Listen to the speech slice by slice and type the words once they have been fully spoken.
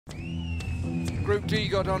Group D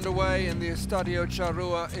got underway in the Estadio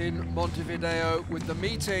Charrúa in Montevideo with the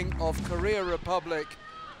meeting of Korea Republic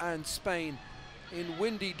and Spain in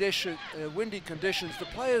windy conditions. The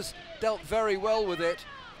players dealt very well with it.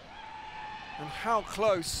 And how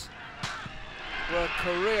close were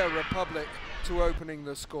Korea Republic to opening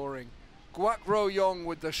the scoring? Guak Ro-yong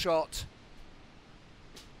with the shot,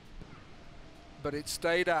 but it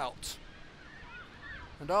stayed out.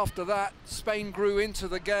 And after that, Spain grew into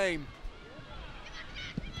the game.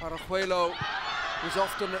 Parajuelo was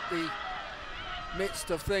often at the midst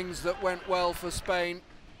of things that went well for Spain.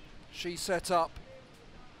 She set up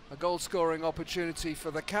a goal-scoring opportunity for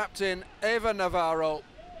the captain, Eva Navarro.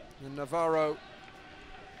 And Navarro,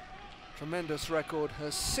 tremendous record, her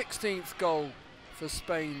 16th goal for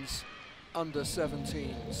Spain's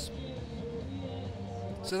under-17s.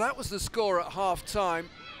 So that was the score at half-time.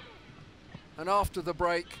 And after the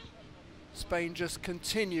break, Spain just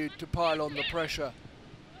continued to pile on the pressure.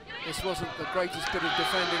 This wasn't the greatest bit of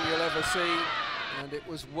defending you'll ever see, and it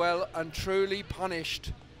was well and truly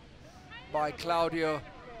punished by Claudia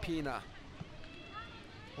Pina.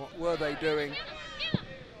 What were they doing?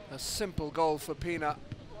 A simple goal for Pina,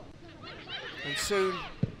 and soon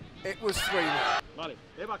it was 3-0.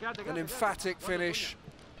 An emphatic finish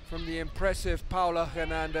from the impressive Paula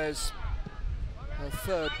Hernandez, her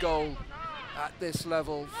third goal at this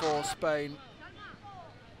level for Spain,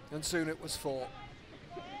 and soon it was 4.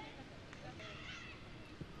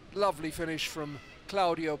 Lovely finish from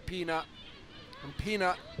Claudia Pina, and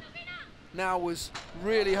Pina now was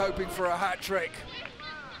really hoping for a hat-trick.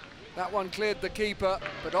 That one cleared the keeper,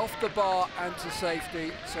 but off the bar and to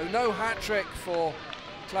safety. So no hat-trick for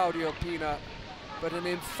Claudia Pina, but an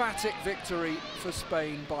emphatic victory for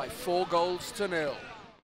Spain by 4 goals to 0.